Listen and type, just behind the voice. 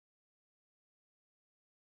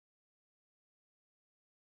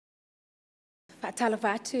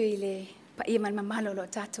Whaatalawhatu I le paia man mamalo lo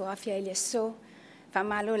tātou awhia I le so,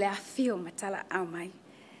 whamalo le awhio matala au mai.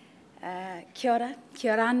 Kia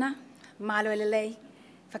ora ana, malo e lelei,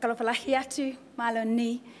 whakalopalahi atu, malo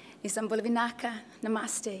ni, Nisambula vinaka,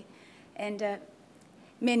 namaste, and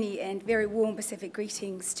many and very warm Pacific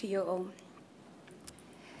greetings to you all.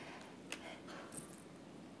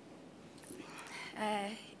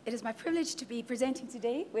 It is my privilege to be presenting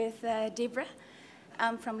today with Debra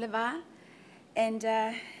from Levar, and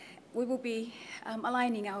we will be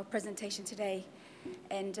aligning our presentation today.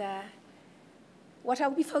 And what I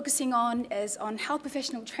will be focusing on is on health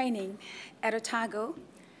professional training at Otago,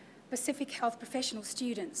 Pacific health professional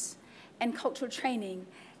students, and cultural training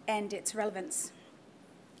and its relevance.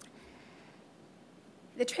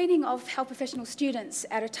 The training of health professional students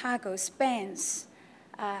at Otago spans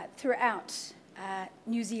throughout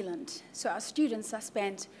New Zealand. So our students are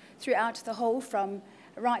spent throughout the whole,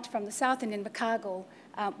 right from the south in Invercargill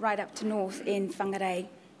right up to north in Whangarei.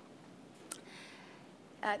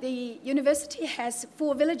 The university has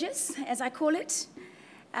 4 villages, as I call it: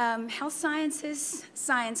 health sciences,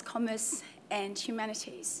 science, commerce, and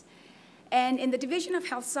humanities. And in the division of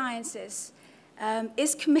health sciences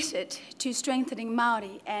is committed to strengthening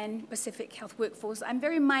Māori and Pacific health workforce. I'm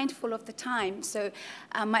very mindful of the time, so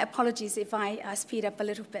my apologies if I speed up a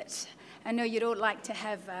little bit. I know you'd all like to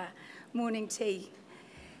have morning tea.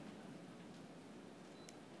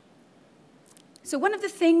 So one of the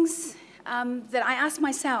things that I ask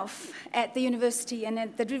myself at the university and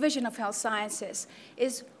at the division of health sciences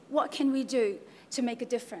is, what can we do to make a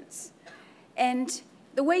difference? And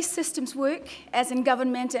the way systems work, as in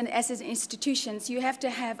government and as in institutions, you have to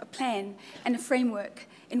have a plan and a framework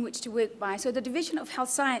in which to work by. So the Division of Health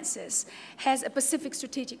Sciences has a Pacific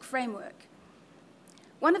strategic framework.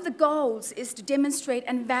 One of the goals is to demonstrate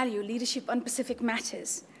and value leadership on Pacific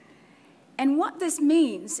matters. And what this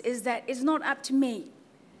means is that it's not up to me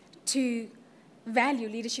to value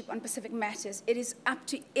leadership on Pacific matters. It is up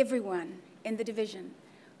to everyone in the division,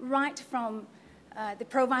 right from the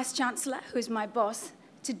Pro-Vice Chancellor, who is my boss,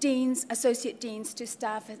 to deans, associate deans, to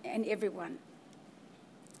staff, and everyone.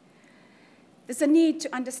 There's a need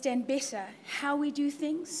to understand better how we do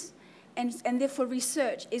things, and therefore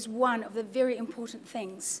research is one of the very important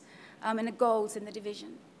things and the goals in the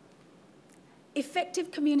division.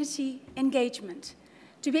 Effective community engagement.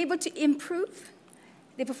 To be able to improve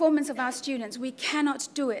the performance of our students, we cannot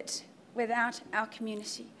do it without our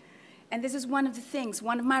community. And this is one of the things,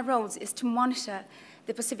 one of my roles is to monitor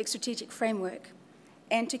the Pacific Strategic Framework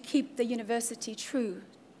and to keep the university true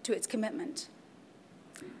to its commitment.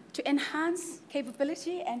 To enhance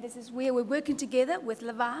capability, and this is where we're working together with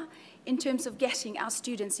Levar in terms of getting our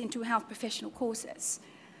students into health professional courses.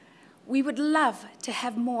 We would love to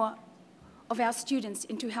have more of our students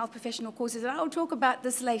into health professional courses, and I'll talk about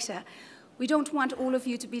this later. We don't want all of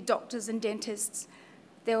you to be doctors and dentists.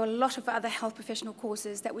 There are a lot of other health professional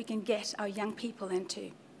courses that we can get our young people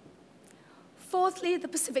into. Fourthly, the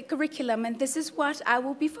Pacific curriculum, and this is what I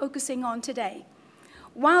will be focusing on today.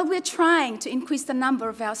 While we're trying to increase the number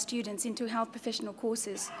of our students into health professional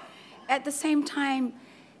courses, at the same time,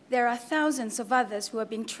 there are thousands of others who are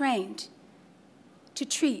being trained to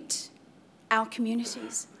treat our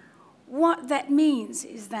communities. What that means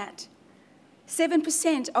is that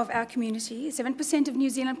 7% of our community, 7% of New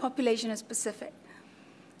Zealand population is Pacific.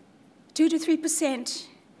 2 to 3%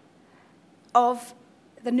 of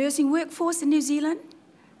the nursing workforce in New Zealand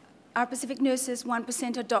are Pacific nurses,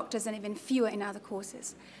 1% are doctors, and even fewer in other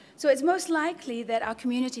courses. So it's most likely that our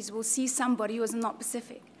communities will see somebody who is not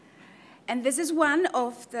Pacific. And this is one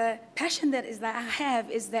of the passion that I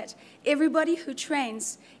have, is that everybody who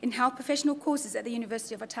trains in health professional courses at the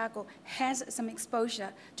University of Otago has some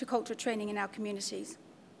exposure to cultural training in our communities.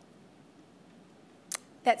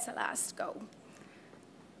 That's the last goal.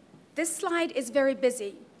 This slide is very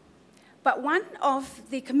busy, but one of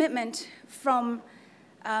the commitment from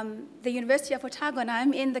the University of Otago, and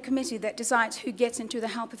I'm in the committee that decides who gets into the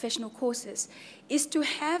health professional courses, is to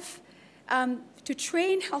have, to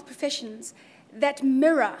train health professions that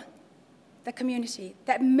mirror the community,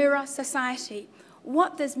 that mirror society.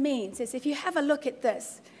 What this means is, if you have a look at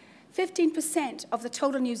this, 15% of the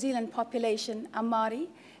total New Zealand population are Māori,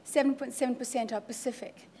 7.7% are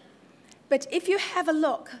Pacific. But if you have a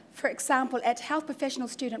look, for example, at health professional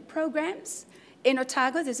student programs in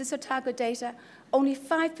Otago, this is Otago data, only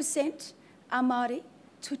 5% are Māori,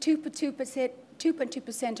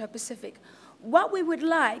 2.2% are Pacific. What we would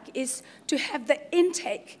like is to have the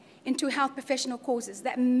intake into health professional courses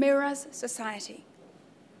that mirrors society.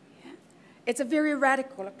 Yeah? It's a very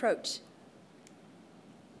radical approach.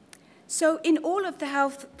 So in all of the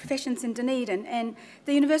health professions in Dunedin, and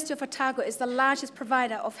the University of Otago is the largest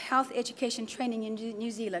provider of health education training in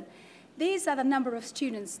New Zealand, these are the number of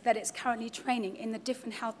students that it's currently training in the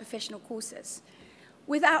different health professional courses.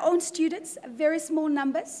 With our own students, very small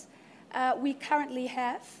numbers, we currently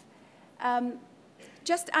have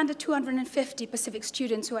just under 250 Pacific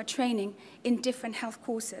students who are training in different health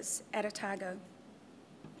courses at Otago.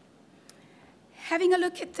 Having a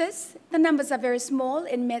look at this, the numbers are very small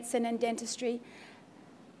in medicine and dentistry.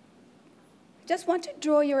 Just want to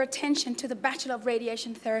draw your attention to the Bachelor of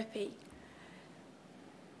Radiation Therapy.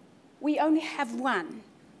 We only have one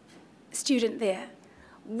student there.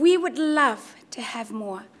 We would love to have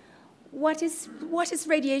more. What is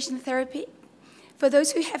radiation therapy? For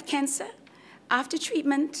those who have cancer, after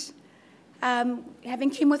treatment, having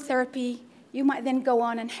chemotherapy, you might then go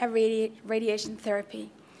on and have radiation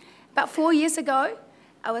therapy. About 4 years ago,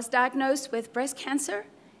 I was diagnosed with breast cancer,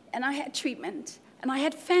 and I had treatment, and I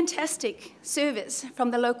had fantastic service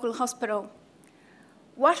from the local hospital.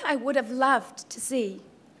 What I would have loved to see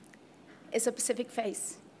is a Pacific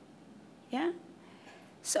face, yeah?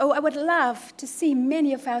 So I would love to see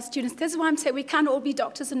many of our students. This is why I'm saying we can't all be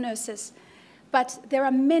doctors and nurses, but there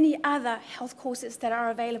are many other health courses that are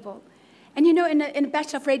available. And you know, in a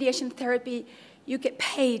Bachelor of Radiation Therapy, you get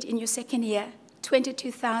paid in your second year,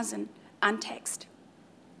 $22,000 untaxed.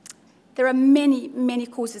 There are many, many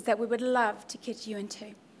courses that we would love to get you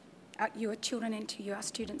into, your children into, your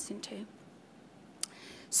students into.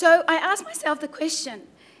 So I asked myself the question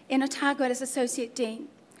in Otago as Associate Dean,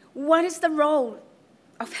 what is the role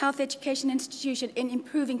of health education institution in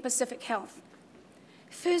improving Pacific health?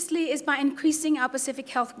 Firstly is by increasing our Pacific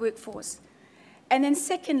health workforce. And then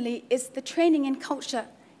secondly is the training in culture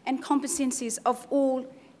and competencies of all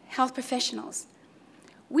health professionals.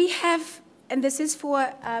 We have, and this is for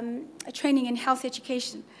a training in health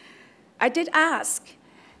education, I did ask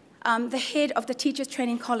the head of the Teachers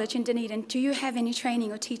Training College in Dunedin, do you have any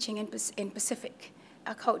training or teaching in Pacific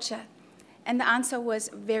culture? And the answer was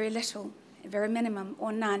very little, very minimum,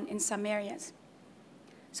 or none in some areas.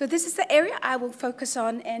 So this is the area I will focus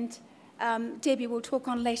on, and Debbie will talk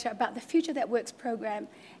on later about the Future That Works program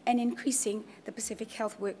and increasing the Pacific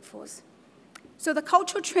health workforce. So the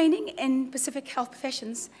cultural training in Pacific health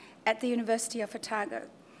professions at the University of Otago.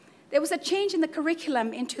 There was a change in the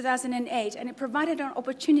curriculum in 2008, and it provided an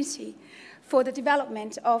opportunity for the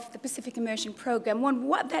development of the Pacific Immersion program.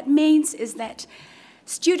 What that means is that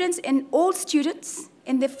all students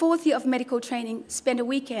in their 4th year of medical training spend a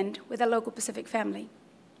weekend with a local Pacific family.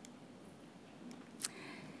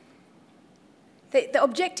 The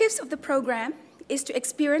objectives of the program is to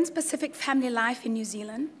experience Pacific family life in New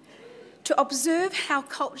Zealand, to observe how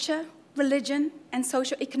culture, religion, and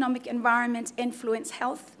socio-economic environments influence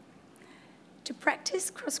health, to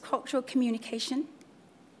practice cross-cultural communication,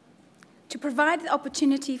 to provide the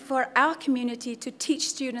opportunity for our community to teach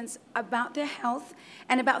students about their health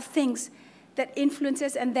and about things that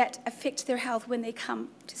influences and that affect their health when they come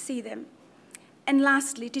to see them. And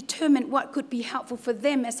lastly, determine what could be helpful for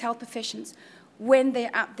them as health professions when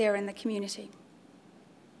they're out there in the community.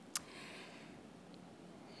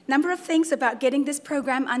 Number of things about getting this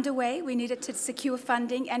program underway. We needed to secure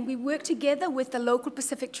funding, and we worked together with the local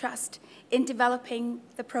Pacific Trust in developing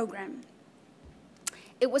the program.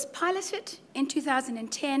 It was piloted in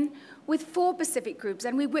 2010 with 4 Pacific groups,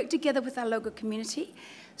 and we worked together with our local community.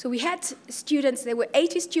 So we had students, there were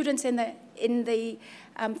 80 students in the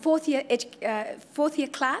 4th year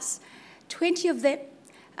class. 20 of them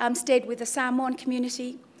stayed with the Samoan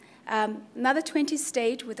community. Another 20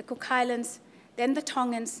 stayed with the Cook Islands, then the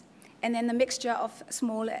Tongans, and then the mixture of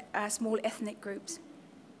small ethnic groups.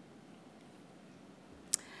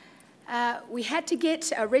 We had to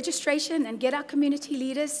get a registration and get our community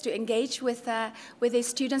leaders to engage with their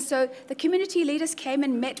students. So the community leaders came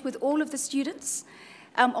and met with all of the students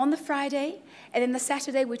on the Friday, and then the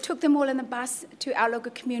Saturday we took them all in the bus to our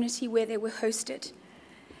local community where they were hosted.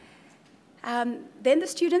 Then the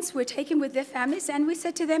students were taken with their families, and we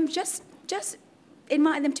said to them, just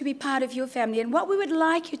invite them to be part of your family. And what we would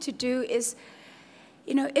like you to do is,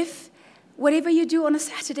 you know, if whatever you do on a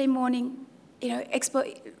Saturday morning, you know,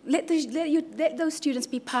 let those students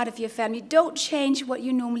be part of your family. Don't change what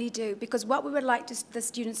you normally do, because what we would like the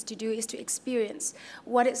students to do is to experience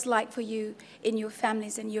what it's like for you in your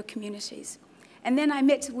families and your communities. And then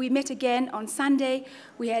we met again on Sunday.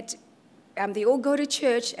 We had, they all go to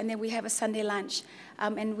church, and then we have a Sunday lunch,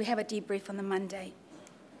 and we have a debrief on the Monday.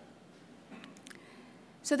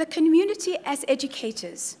 So the community as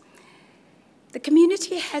educators. The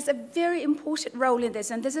community has a very important role in this,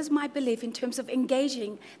 and this is my belief in terms of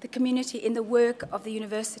engaging the community in the work of the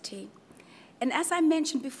university. And as I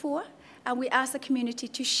mentioned before, we asked the community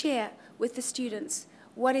to share with the students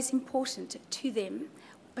what is important to them,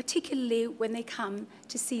 particularly when they come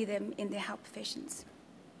to see them in their health professions.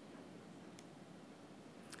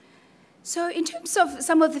 So in terms of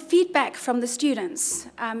some of the feedback from the students,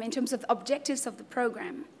 in terms of the objectives of the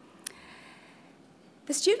program,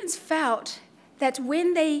 the students felt that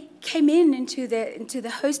when they came into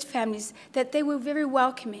the host families, that they were very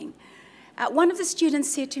welcoming. One of the students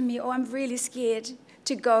said to me, "Oh, I'm really scared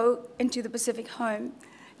to go into the Pacific home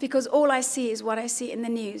because all I see is what I see in the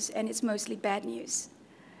news, and it's mostly bad news."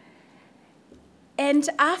 And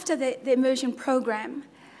after the immersion program,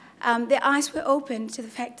 their eyes were opened to the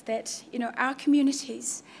fact that, you know, our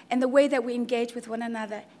communities and the way that we engage with one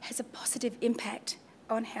another has a positive impact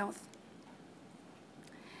on health.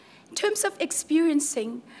 In terms of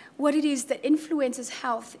experiencing what it is that influences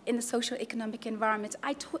health in the social economic environment,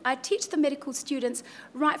 I teach the medical students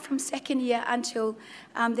right from second year until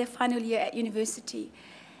their final year at university.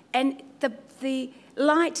 And the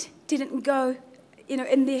light didn't go, you know,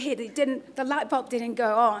 in their head. The light bulb didn't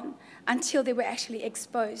go on until they were actually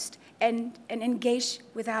exposed and engaged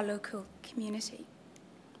with our local community.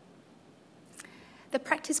 The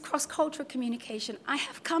practice cross-cultural communication. I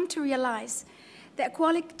have come to realize that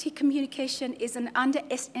quality communication is an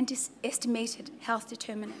underestimated health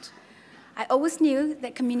determinant. I always knew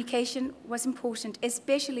that communication was important,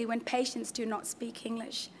 especially when patients do not speak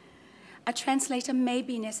English. A translator may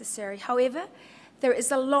be necessary. However, there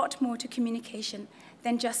is a lot more to communication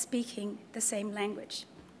than just speaking the same language.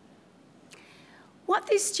 What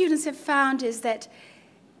these students have found is that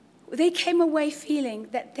they came away feeling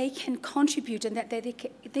that they can contribute and that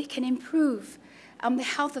they can improve the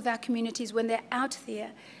health of our communities when they're out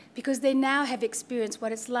there, because they now have experienced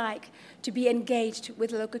what it's like to be engaged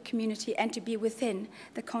with the local community and to be within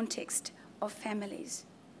the context of families.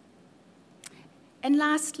 And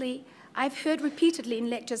lastly, I've heard repeatedly in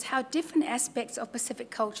lectures how different aspects of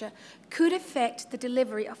Pacific culture could affect the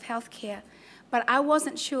delivery of healthcare, but I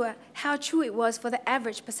wasn't sure how true it was for the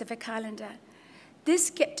average Pacific Islander. This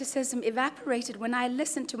skepticism evaporated when I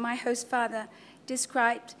listened to my host father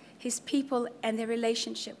describe his people and their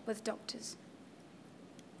relationship with doctors.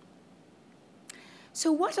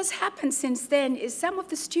 So what has happened since then is some of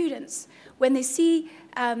the students, when they see,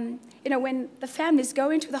 when the families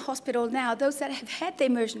go into the hospital now, those that have had the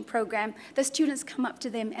immersion program, the students come up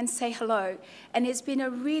to them and say hello. And it's been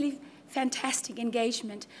a really fantastic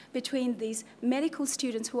engagement between these medical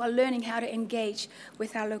students who are learning how to engage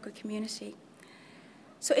with our local community.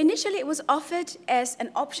 So initially it was offered as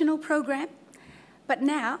an optional program, but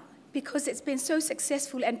now, because it's been so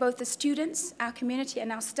successful and both the students, our community, and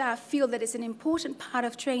our staff feel that it's an important part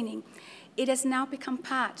of training, it has now become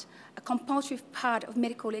a compulsory part of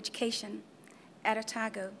medical education at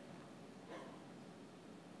Otago.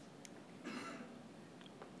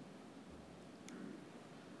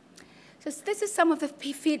 So this is some of the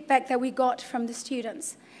feedback that we got from the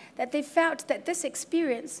students, that they felt that this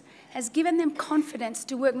experience has given them confidence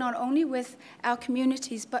to work not only with our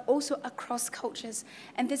communities, but also across cultures.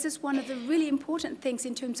 And this is one of the really important things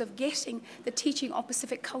in terms of getting the teaching of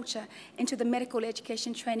Pacific culture into the medical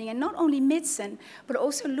education training, and not only medicine, but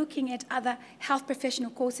also looking at other health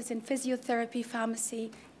professional courses in physiotherapy,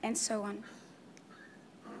 pharmacy, and so on.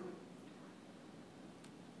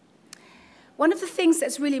 One of the things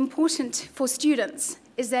that's really important for students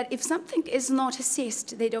is that if something is not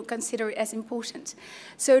assessed, they don't consider it as important.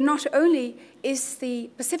 So not only is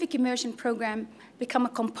the Pacific Immersion Program become a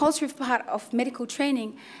compulsory part of medical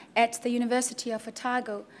training at the University of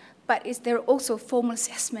Otago, but is there also formal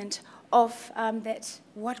assessment of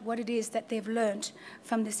what it is that they've learned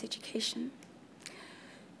from this education.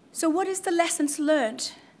 So what is the lessons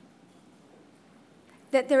learned?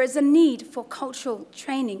 That there is a need for cultural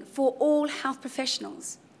training for all health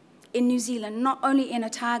professionals in New Zealand, not only in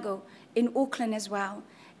Otago, in Auckland as well,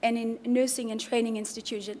 and in nursing and training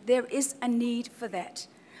institutions. There is a need for that,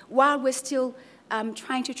 while we're still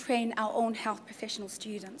trying to train our own health professional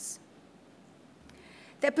students.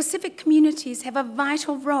 The Pacific communities have a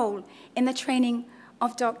vital role in the training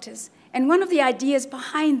of doctors. And one of the ideas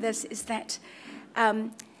behind this is that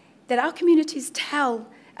our communities tell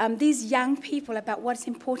these young people about what's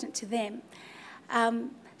important to them.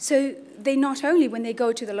 So they not only, when they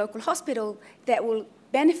go to the local hospital, that will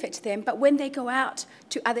benefit them, but when they go out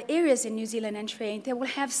to other areas in New Zealand and train, they will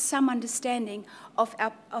have some understanding of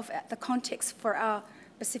the context for our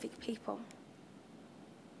Pacific people.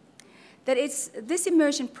 that this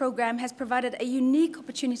immersion program has provided a unique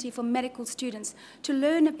opportunity for medical students to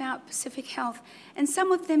learn about Pacific Health. And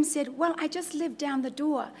some of them said, well, I just lived down the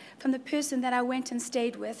door from the person that I went and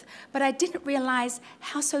stayed with, but I didn't realize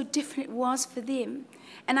how so different it was for them.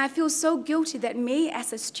 And I feel so guilty that me,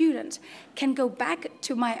 as a student, can go back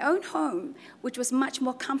to my own home, which was much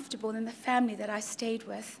more comfortable than the family that I stayed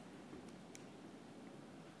with.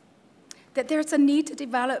 That there's a need to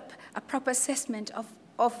develop a proper assessment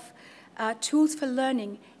of tools for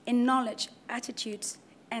learning in knowledge, attitudes,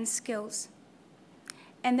 and skills.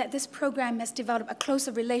 And that this program has developed a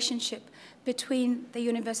closer relationship between the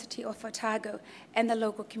University of Otago and the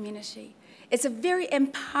local community. It's a very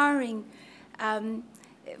empowering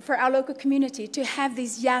for our local community to have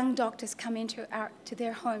these young doctors come into to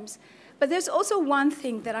their homes. But there's also one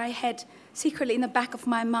thing that I had secretly in the back of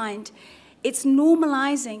my mind. It's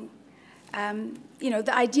normalizing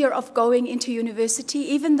the idea of going into university,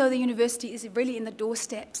 even though the university is really in the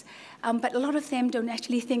doorsteps. But a lot of them don't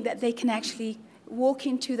actually think that they can actually walk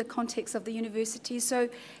into the context of the university. So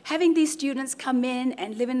having these students come in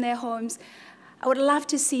and live in their homes, I would love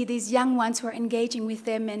to see these young ones who are engaging with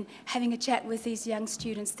them and having a chat with these young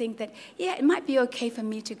students think that, yeah, it might be okay for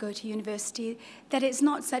me to go to university, that it's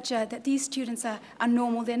not that these students are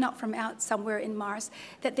normal, they're not from out somewhere in Mars,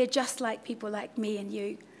 that they're just like people like me and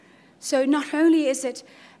you. So not only is it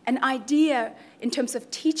an idea in terms of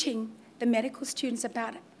teaching the medical students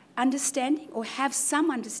about understanding or have some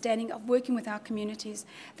understanding of working with our communities,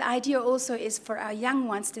 the idea also is for our young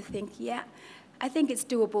ones to think, yeah, I think it's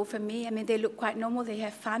doable for me. I mean, they look quite normal, they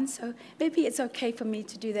have fun, so maybe it's okay for me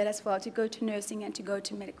to do that as well, to go to nursing and to go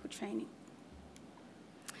to medical training.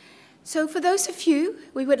 So for those of you,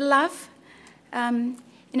 we would love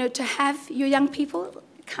to have your young people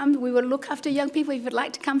come. We will look after young people. If you would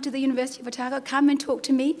like to come to the University of Otago, come and talk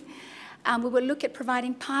to me. We will look at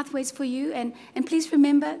providing pathways for you. And please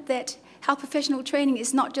remember that health professional training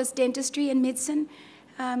is not just dentistry and medicine.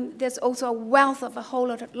 There's also a wealth of a whole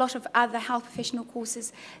lot of other health professional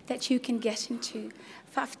courses that you can get into.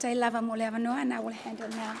 Whawhate lava mo le awanoa, and I will hand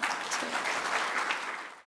it now to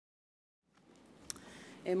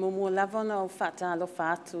E momo lava na o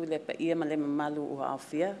whaatalofa atu le pa ia ma le mamalu o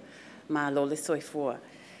awhia, ma lo le soifua.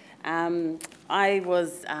 I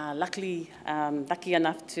was lucky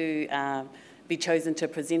enough to be chosen to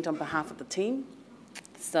present on behalf of the team.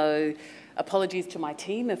 So apologies to my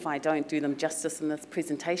team if I don't do them justice in this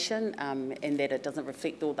presentation and that it doesn't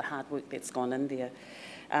reflect all the hard work that's gone in there.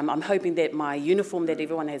 I'm hoping that my uniform that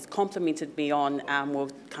everyone has complimented me on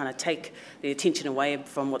will kind of take the attention away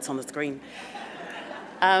from what's on the screen.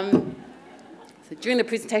 So during the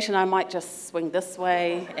presentation, I might just swing this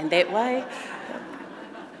way and that way,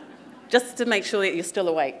 just to make sure that you're still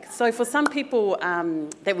awake. So for some people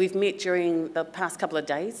that we've met during the past couple of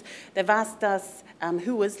days, they've asked us,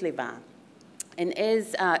 who is LEVAR? And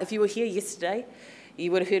as if you were here yesterday,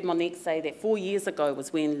 you would have heard Monique say that 4 years ago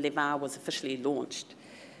was when LEVAR was officially launched.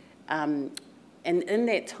 And in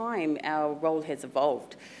that time, our role has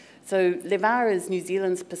evolved. So LEVAR is New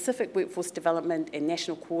Zealand's Pacific Workforce Development and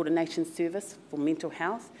National Coordination Service for mental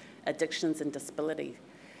health, addictions and disability.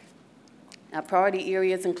 Our priority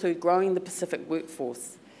areas include growing the Pacific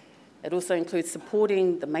workforce. It also includes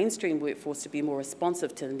supporting the mainstream workforce to be more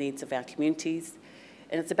responsive to the needs of our communities.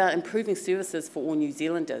 And it's about improving services for all New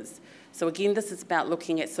Zealanders. So again, this is about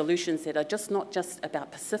looking at solutions that are not just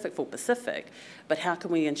about Pacific for Pacific, but how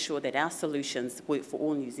can we ensure that our solutions work for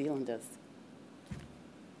all New Zealanders?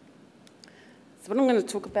 So what I'm going to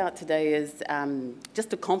talk about today is just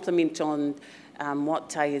to complement on what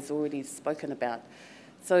Tai has already spoken about.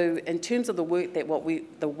 So in terms of the work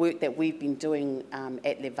that we've been doing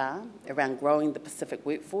at LEVAR around growing the Pacific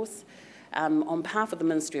workforce, on behalf of the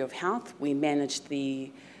Ministry of Health, we manage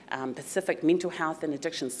the Pacific Mental Health and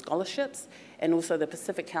Addiction Scholarships and also the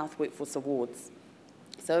Pacific Health Workforce Awards.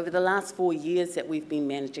 So over the last 4 years that we've been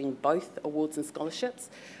managing both awards and scholarships,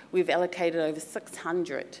 we've allocated over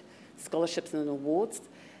 600 scholarships and awards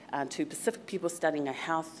to Pacific people studying a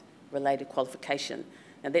health-related qualification.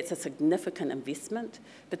 Now that's a significant investment,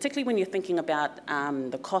 particularly when you're thinking about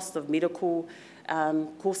the cost of medical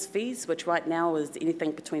course fees, which right now is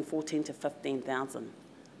anything between $14,000 to $15,000.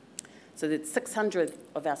 So that 600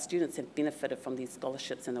 of our students have benefited from these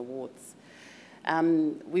scholarships and awards.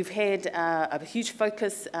 We've had a huge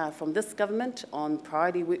focus from this government on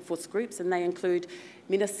priority workforce groups, and they include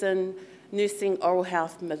medicine, nursing, oral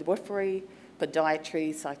health, midwifery,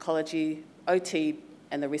 podiatry, psychology, OT,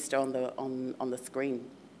 and the rest are on the screen.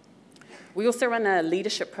 We also run a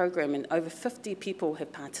leadership program, and over 50 people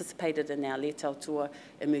have participated in our Le Tautua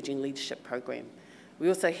Emerging Leadership Program, We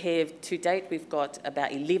also have, to date, we've got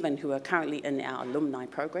about 11 who are currently in our alumni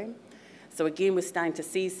program. So again, we're starting to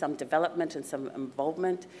see some development and some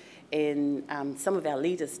involvement in some of our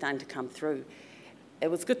leaders starting to come through. It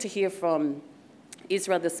was good to hear from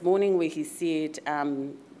Ezra this morning where he said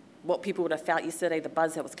what people would have felt yesterday, the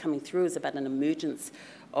buzz that was coming through is about an emergence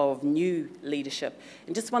of new leadership.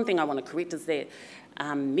 And just one thing I want to correct is that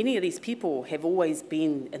many of these people have always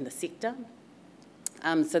been in the sector.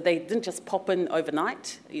 So they didn't just pop in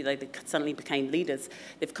overnight, they suddenly became leaders.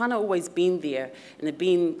 They've kind of always been there, and they've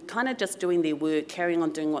been kind of just doing their work, carrying on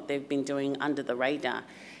doing what they've been doing under the radar.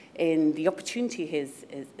 And the opportunity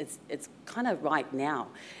is kind of right now.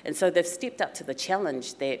 And so they've stepped up to the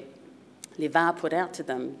challenge that Levar put out to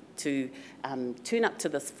them to turn up to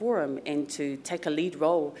this forum and to take a lead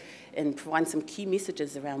role in providing some key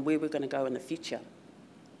messages around where we're going to go in the future.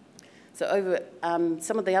 So over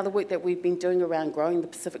some of the other work that we've been doing around growing the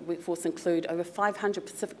Pacific workforce include over 500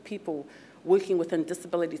 Pacific people working within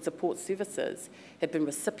disability support services have been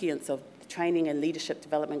recipients of training and leadership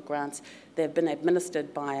development grants that have been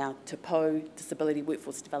administered by our TPO Disability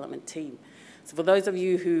Workforce Development team. So for those of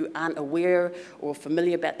you who aren't aware or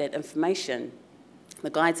familiar about that information, the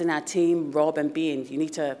guys in our team, Rob and Ben, you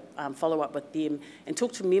need to follow up with them and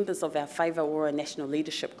talk to members of our Whaiva Ora National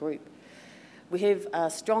Leadership Group. We have a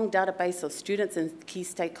strong database of students and key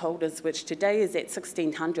stakeholders, which today is at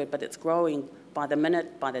 1,600, but it's growing by the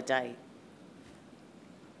minute, by the day.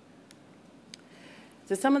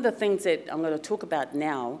 So some of the things that I'm going to talk about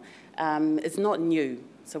now is not new,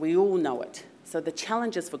 so we all know it. So the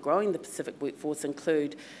challenges for growing the Pacific workforce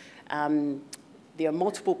include there are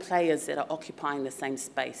multiple players that are occupying the same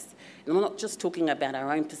space. And I'm not just talking about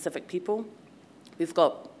our own Pacific people. We've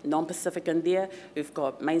got non-Pacific in there, we've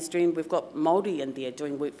got mainstream, we've got Māori in there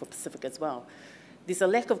doing work for Pacific as well. There's a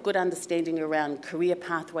lack of good understanding around career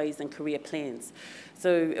pathways and career plans.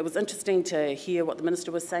 So it was interesting to hear what the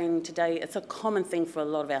Minister was saying today. It's a common thing for a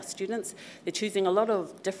lot of our students. They're choosing a lot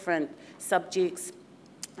of different subjects,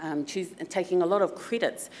 taking a lot of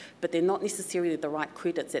credits, but they're not necessarily the right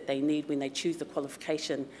credits that they need when they choose the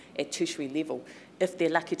qualification at tertiary level, if they're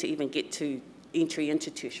lucky to even get to entry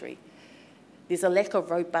into tertiary. There's a lack of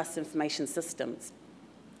robust information systems.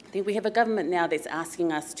 I think we have a government now that's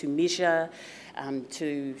asking us to measure,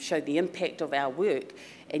 to show the impact of our work,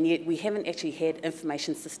 and yet we haven't actually had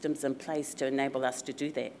information systems in place to enable us to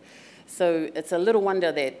do that. So it's a little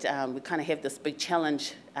wonder that we kind of have this big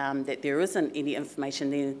challenge that there isn't any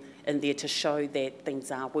information in there to show that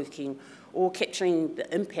things are working or capturing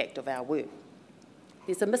the impact of our work.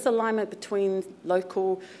 There's a misalignment between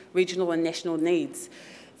local, regional and national needs.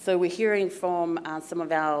 So we're hearing from some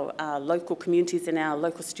of our local communities and our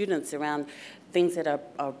local students around things that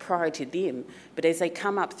are prior to them. But as they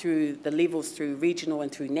come up through the levels, through regional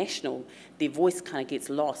and through national, their voice kind of gets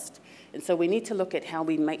lost. And so we need to look at how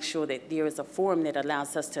we make sure that there is a forum that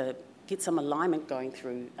allows us to get some alignment going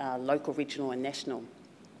through local, regional and national.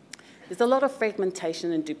 There's a lot of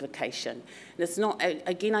fragmentation and duplication. And it's not,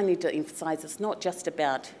 again, I need to emphasise, it's not just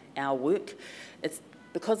about our work. It's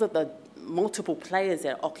because of the multiple players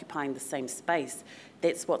that are occupying the same space,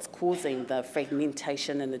 that's what's causing the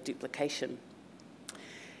fragmentation and the duplication.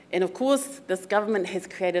 And of course, this government has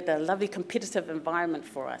created a lovely competitive environment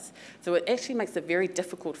for us. So it actually makes it very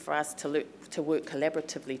difficult for us to work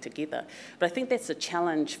collaboratively together. But I think that's a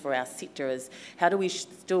challenge for our sector is how do we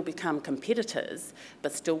still become competitors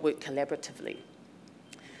but still work collaboratively?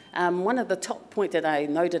 One of the top points that I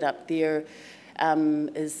noted up there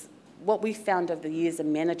is what we found over the years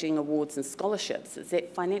in managing awards and scholarships is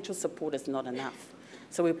that financial support is not enough.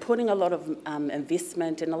 So we're putting a lot of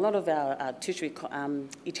investment, and a lot of our tertiary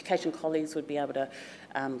education colleagues would be able to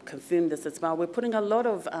confirm this as well. We're putting a lot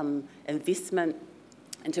of investment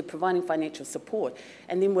into providing financial support,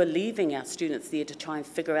 and then we're leaving our students there to try and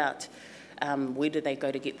figure out where do they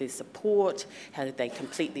go to get their support, how do they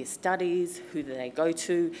complete their studies, who do they go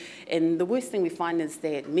to, and the worst thing we find is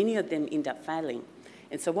that many of them end up failing.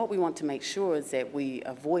 And so what we want to make sure is that we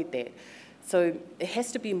avoid that. So it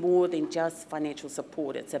has to be more than just financial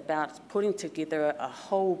support. It's about putting together a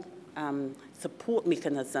whole support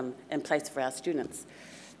mechanism in place for our students.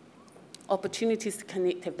 Opportunities to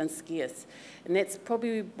connect have been scarce. And that's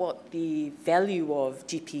probably what the value of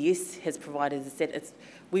GPS has provided, is that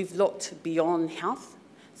we've looked beyond health.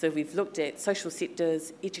 So we've looked at social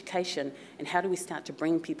sectors, education, and how do we start to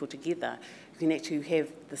bring people together who can actually have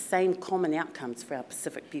the same common outcomes for our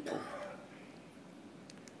Pacific people.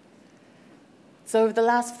 So over the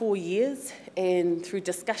last 4 years, and through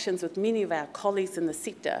discussions with many of our colleagues in the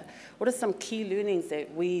sector, what are some key learnings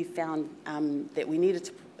that we found that we needed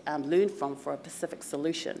to learn from for a Pacific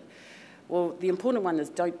solution? Well, the important one is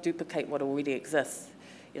don't duplicate what already exists.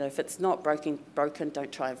 If it's not broken, don't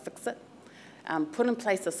try and fix it. Put in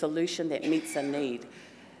place a solution that meets a need.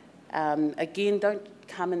 Again, don't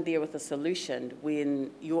come in there with a solution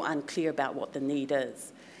when you're unclear about what the need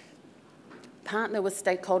is. Partner with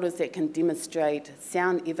stakeholders that can demonstrate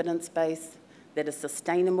sound evidence base, that is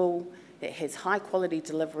sustainable, that has high quality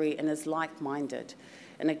delivery and is like-minded.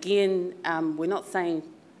 And again, we're not saying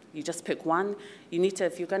you just pick one. You need to,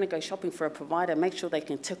 if you're going to go shopping for a provider, make sure they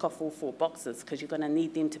can tick off all 4 boxes, because you're going to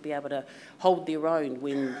need them to be able to hold their own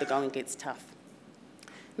when the going gets tough.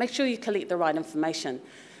 Make sure you collect the right information.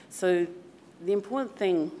 So the important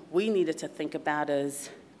thing we needed to think about is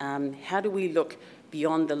how do we look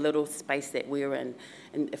beyond the little space that we're in?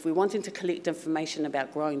 And if we're wanting to collect information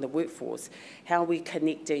about growing the workforce, how are we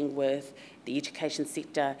connecting with the education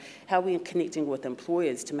sector? How are we connecting with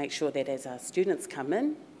employers to make sure that as our students come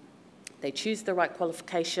in, they choose the right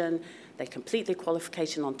qualification, they complete their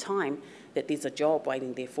qualification on time, that there's a job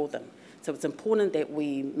waiting there for them. So it's important that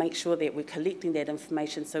we make sure that we're collecting that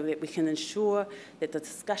information so that we can ensure that the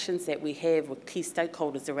discussions that we have with key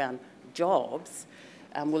stakeholders around jobs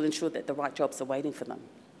will ensure that the right jobs are waiting for them.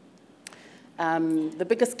 The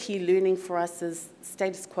biggest key learning for us is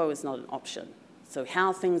status quo is not an option. So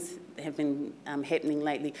how things have been happening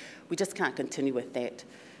lately, we just can't continue with that.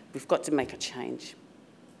 We've got to make a change.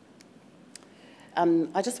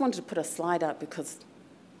 I just wanted to put a slide up because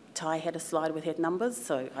Ty had a slide with numbers,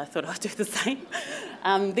 so I thought I'd do the same.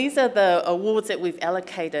 These are the awards that we've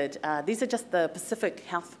allocated. These are just the Pacific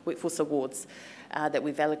Health Workforce Awards that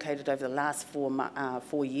we've allocated over the last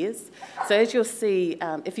 4 years. So as you'll see,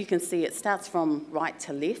 if you can see, it starts from right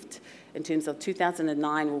to left. In terms of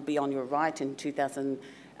 2009 will be on your right, and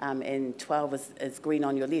 2012 is green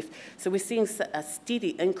on your left. So we're seeing a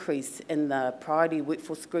steady increase in the priority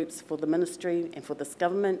workforce groups for the ministry and for this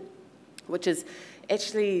government, which is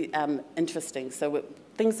actually interesting. So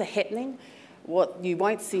things are happening. What you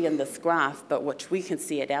won't see in this graph, but what we can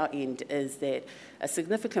see at our end, is that a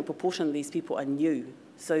significant proportion of these people are new.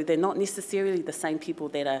 So they're not necessarily the same people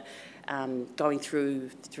that are going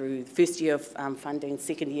through first year of funding,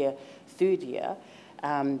 second year, third year.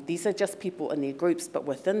 These are just people in their groups, but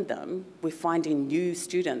within them, we're finding new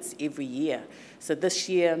students every year. So this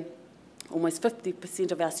year, almost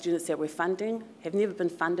 50% of our students that we're funding have never been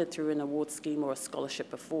funded through an award scheme or a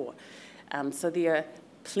scholarship before. So there are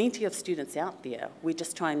plenty of students out there. We're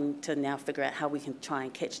just trying to now figure out how we can try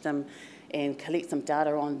and catch them and collect some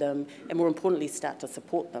data on them, and more importantly, start to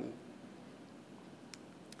support them.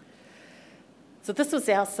 So this was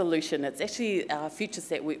our solution. It's actually our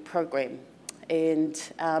Futures at Work program. And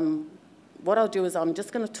what I'll do is I'm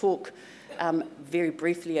just going to talk very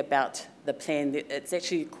briefly about the plan. It's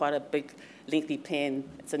actually quite a big, lengthy plan.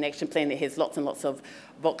 It's an action plan that has lots and lots of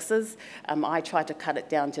boxes. I try to cut it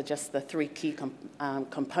down to just the 3 key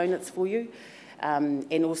components for you,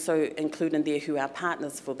 and also include in there who our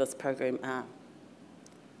partners for this program are.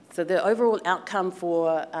 So the overall outcome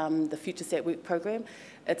for the Futures at Work program,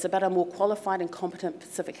 it's about a more qualified and competent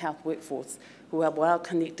Pacific Health workforce who are well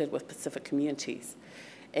connected with Pacific communities.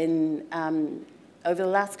 And over the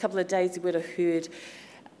last couple of days, you would have heard,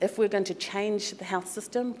 if we're going to change the health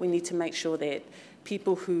system, we need to make sure that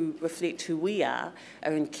people who reflect who we are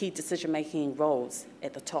in key decision-making roles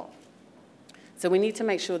at the top. So we need to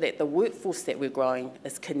make sure that the workforce that we're growing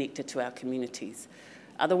is connected to our communities.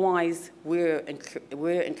 Otherwise, we're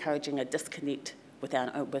encouraging a disconnect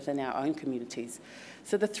within our own communities.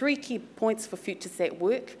 So the 3 key points for Futures at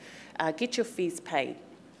Work are get your fees paid.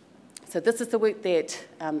 So this is the work that,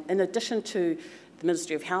 in addition to the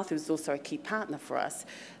Ministry of Health, who's also a key partner for us,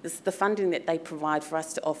 this is the funding that they provide for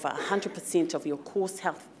us to offer 100% of your course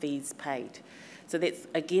health fees paid. So that's,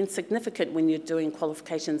 again, significant when you're doing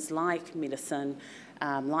qualifications like medicine,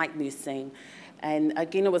 like nursing. And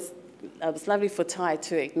again, it was lovely for Ty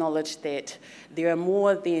to acknowledge that there are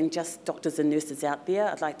more than just doctors and nurses out there.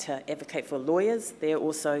 I'd like to advocate for lawyers. They're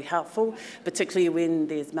also helpful, particularly when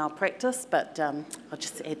there's malpractice, but I'll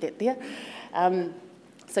just add that there.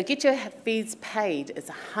 So get your fees paid is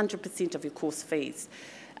 100% of your course fees.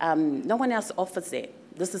 No one else offers that.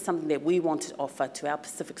 This is something that we want to offer to our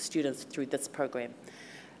Pacific students through this program.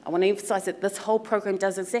 I want to emphasise that this whole program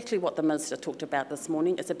does exactly what the Minister talked about this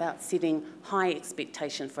morning. It's about setting high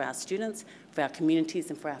expectation for our students, for our communities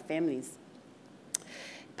and for our families.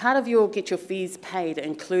 Part of your Get Your Fees Paid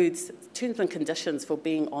includes terms and conditions for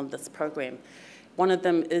being on this program. One of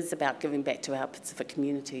them is about giving back to our Pacific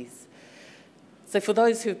communities. So for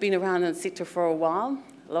those who've been around in the sector for a while,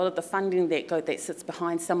 a lot of the funding that sits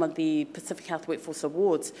behind some of the Pacific Health Workforce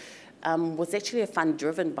Awards was actually a fund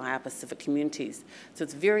driven by our Pacific communities. So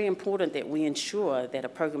it's very important that we ensure that a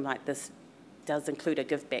program like this does include a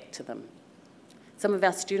give back to them. Some of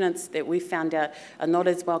our students that we found out are not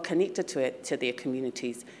as well connected to their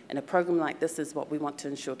communities, and a program like this is what we want to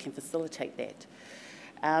ensure can facilitate that.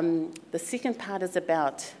 The second part is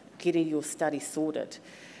about getting your study sorted.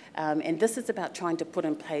 And this is about trying to put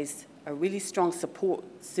in place a really strong support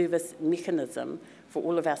service mechanism for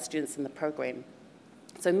all of our students in the program.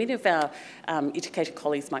 So many of our education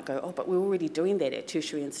colleagues might go, oh, but we're already doing that at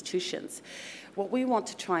tertiary institutions. What we want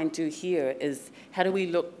to try and do here is how do we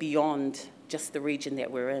look beyond just the region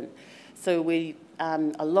that we're in. So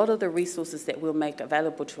a lot of the resources that we'll make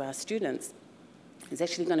available to our students is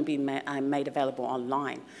actually going to be made available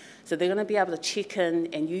online. So they're going to be able to check in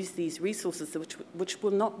and use these resources, which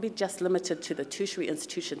will not be just limited to the tertiary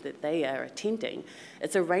institution that they are attending.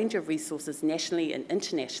 It's a range of resources nationally and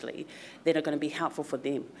internationally that are going to be helpful for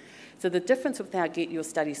them. So the difference with our Get Your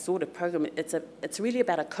Study Sorted program, it's really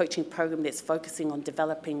about a coaching program that's focusing on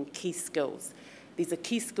developing key skills. These are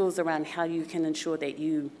key skills around how you can ensure that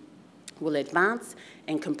you will advance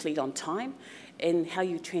and complete on time, and how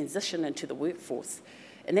you transition into the workforce.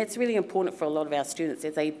 And that's really important for a lot of our students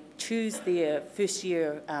as they choose their first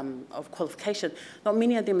year of qualification. Not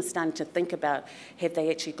many of them are starting to think about, have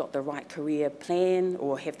they actually got the right career plan,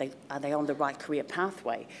 or are they on the right career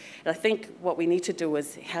pathway? And I think what we need to do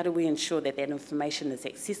is, how do we ensure that that information is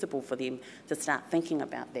accessible for them to start thinking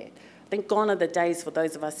about that? I think gone are the days for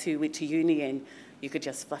those of us who went to uni and you could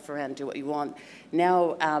just fluff around and do what you want.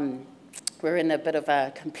 Now, we're in a bit of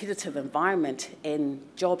a competitive environment and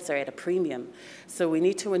jobs are at a premium. So we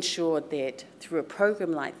need to ensure that through a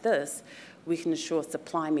program like this, we can ensure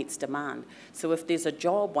supply meets demand. So if there's a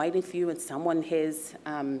job waiting for you and someone has,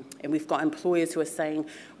 and we've got employers who are saying,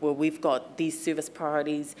 well, we've got these service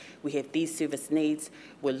priorities, we have these service needs,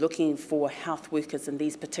 we're looking for health workers in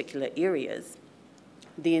these particular areas,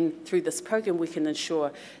 then through this program we can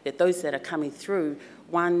ensure that those that are coming through,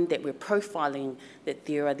 one, that we're profiling that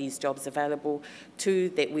there are these jobs available, two,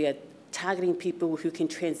 that we are targeting people who can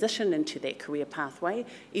transition into that career pathway,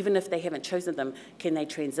 even if they haven't chosen them, can they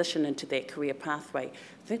transition into that career pathway?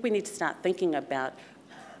 I think we need to start thinking about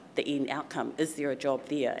the end outcome. Is there a job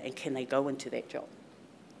there, and can they go into that job?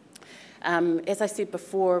 As I said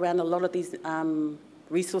before, around a lot of these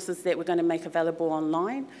resources that we're going to make available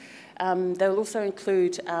online, they'll also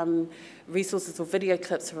include resources or video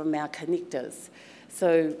clips from our connectors.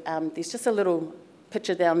 So there's just a little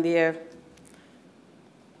picture down there.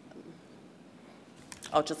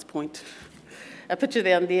 I'll just point. A picture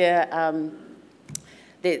down there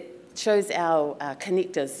that shows our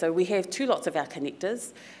connectors. So we have two lots of our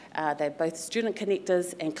connectors. They're both student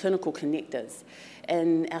connectors and clinical connectors.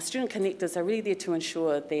 And our student connectors are really there to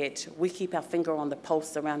ensure that we keep our finger on the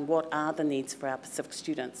pulse around what are the needs for our Pacific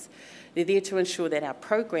students. They're there to ensure that our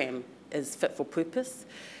program is fit for purpose,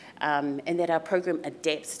 and that our program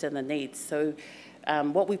adapts to the needs. So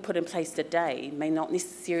what we put in place today may not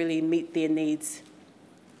necessarily meet their needs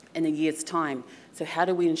in a year's time. So how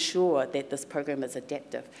do we ensure that this program is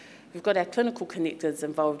adaptive? We've got our clinical connectors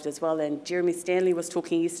involved as well, and Jeremy Stanley was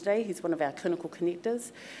talking yesterday. He's one of our clinical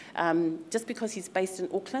connectors. Just because he's based in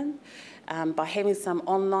Auckland, by having some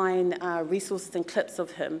online resources and clips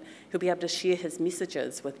of him, he'll be able to share his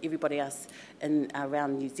messages with everybody else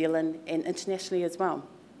around New Zealand and internationally as well.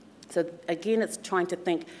 So again, it's trying to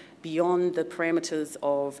think beyond the parameters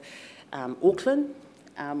of Auckland,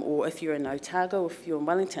 or if you're in Otago, or if you're in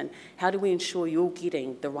Wellington, how do we ensure you're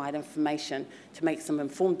getting the right information to make some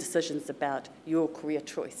informed decisions about your career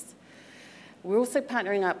choice? We're also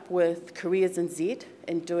partnering up with Careers NZ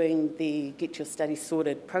in doing the Get Your Study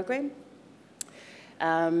Sorted program.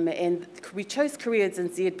 And we chose Careers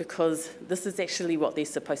NZ because this is actually what they're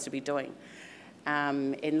supposed to be doing.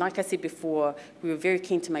 And like I said before, we were very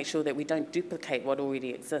keen to make sure that we don't duplicate what already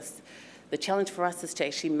exists. The challenge for us is to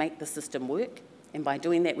actually make the system work. And by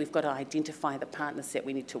doing that, we've got to identify the partners that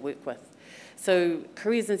we need to work with. So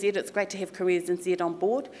Careers NZ, it's great to have Careers NZ on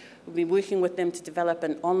board. We've been working with them to develop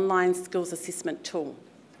an online skills assessment tool.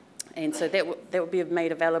 And so that will be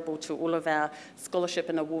made available to all of our scholarship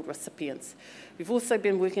and award recipients. We've also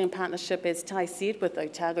been working in partnership, as Tai said, with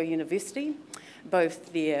Otago University,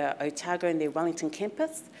 both their Otago and their Wellington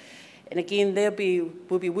campus. And again,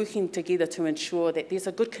 we'll be working together to ensure that there's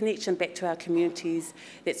a good connection back to our communities,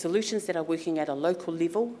 that solutions that are working at a local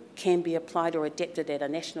level can be applied or adapted at a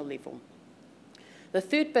national level. The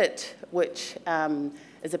third bit, which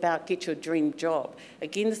is about get your dream job.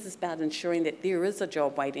 Again, this is about ensuring that there is a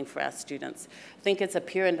job waiting for our students. I think as a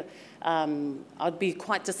parent, I'd be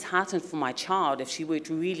quite disheartened for my child if she worked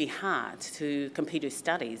really hard to complete her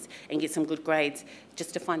studies and get some good grades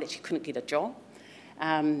just to find that she couldn't get a job.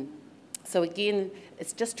 So again,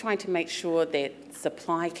 it's just trying to make sure that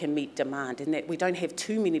supply can meet demand and that we don't have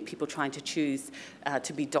too many people trying to choose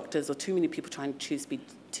to be doctors or too many people trying to choose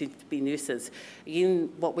to be nurses. Again,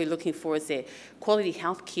 what we're looking for is that quality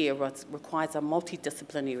healthcare requires a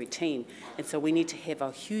multidisciplinary team, and so we need to have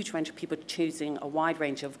a huge range of people choosing a wide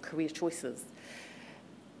range of career choices.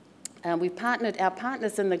 Our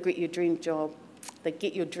partners in the Get Your Dream Job,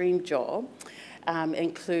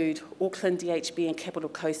 include Auckland DHB and Capital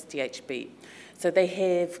Coast DHB. So they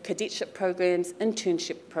have cadetship programs,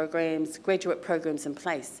 internship programs, graduate programs in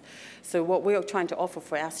place. So what we're trying to offer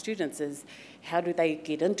for our students is how do they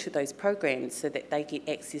get into those programs so that they get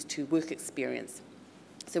access to work experience.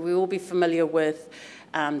 So we will be familiar with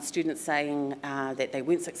students saying that they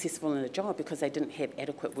weren't successful in a job because they didn't have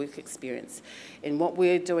adequate work experience. And what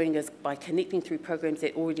we're doing is by connecting through programs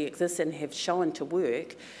that already exist and have shown to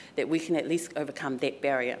work, that we can at least overcome that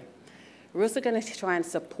barrier. We're also going to try and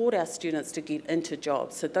support our students to get into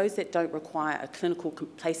jobs. So those that don't require a clinical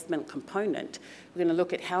placement component, we're going to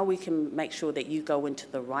look at how we can make sure that you go into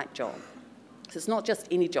the right job. So it's not just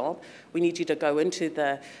any job. We need you to go into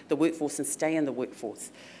the workforce and stay in the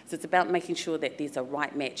workforce. So it's about making sure that there's a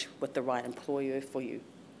right match with the right employer for you.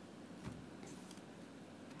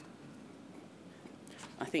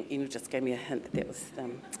 I think Inu just gave me a hint that that was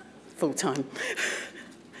full-time.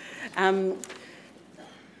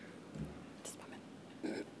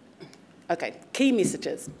 Okay, key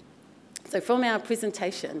messages. So from our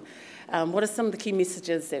presentation, what are some of the key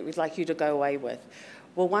messages that we'd like you to go away with?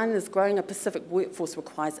 Well, one is growing a Pacific workforce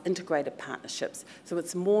requires integrated partnerships. So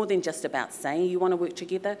it's more than just about saying you want to work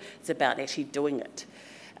together, it's about actually doing it.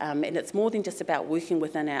 And it's more than just about working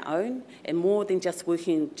within our own, and more than just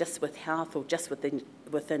working just with health or just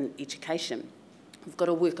within education. We've got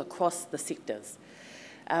to work across the sectors.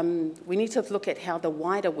 We need to look at how the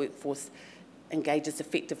wider workforce engages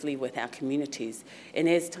effectively with our communities. And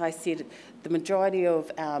as Tai said, the majority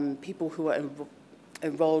of people who are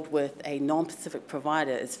enrolled with a non-Pacific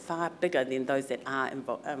provider is far bigger than those that are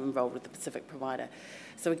enrolled with the Pacific provider.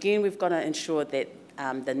 So again, we've got to ensure that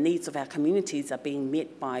the needs of our communities are being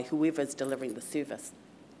met by whoever is delivering the service.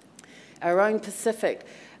 Our own Pacific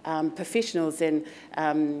professionals, and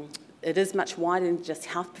it is much wider than just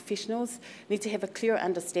health professionals, need to have a clear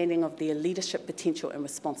understanding of their leadership potential and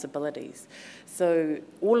responsibilities. So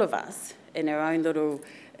all of us in our own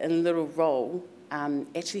little role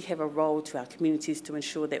actually have a role to our communities to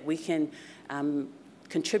ensure that we can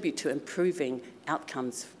contribute to improving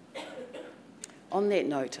outcomes. On that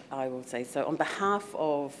note, I will say, so on behalf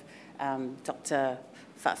of Dr.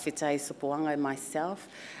 Whawhetei Sopoaga and myself,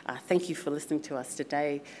 thank you for listening to us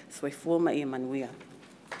today. Soe forma I manuia.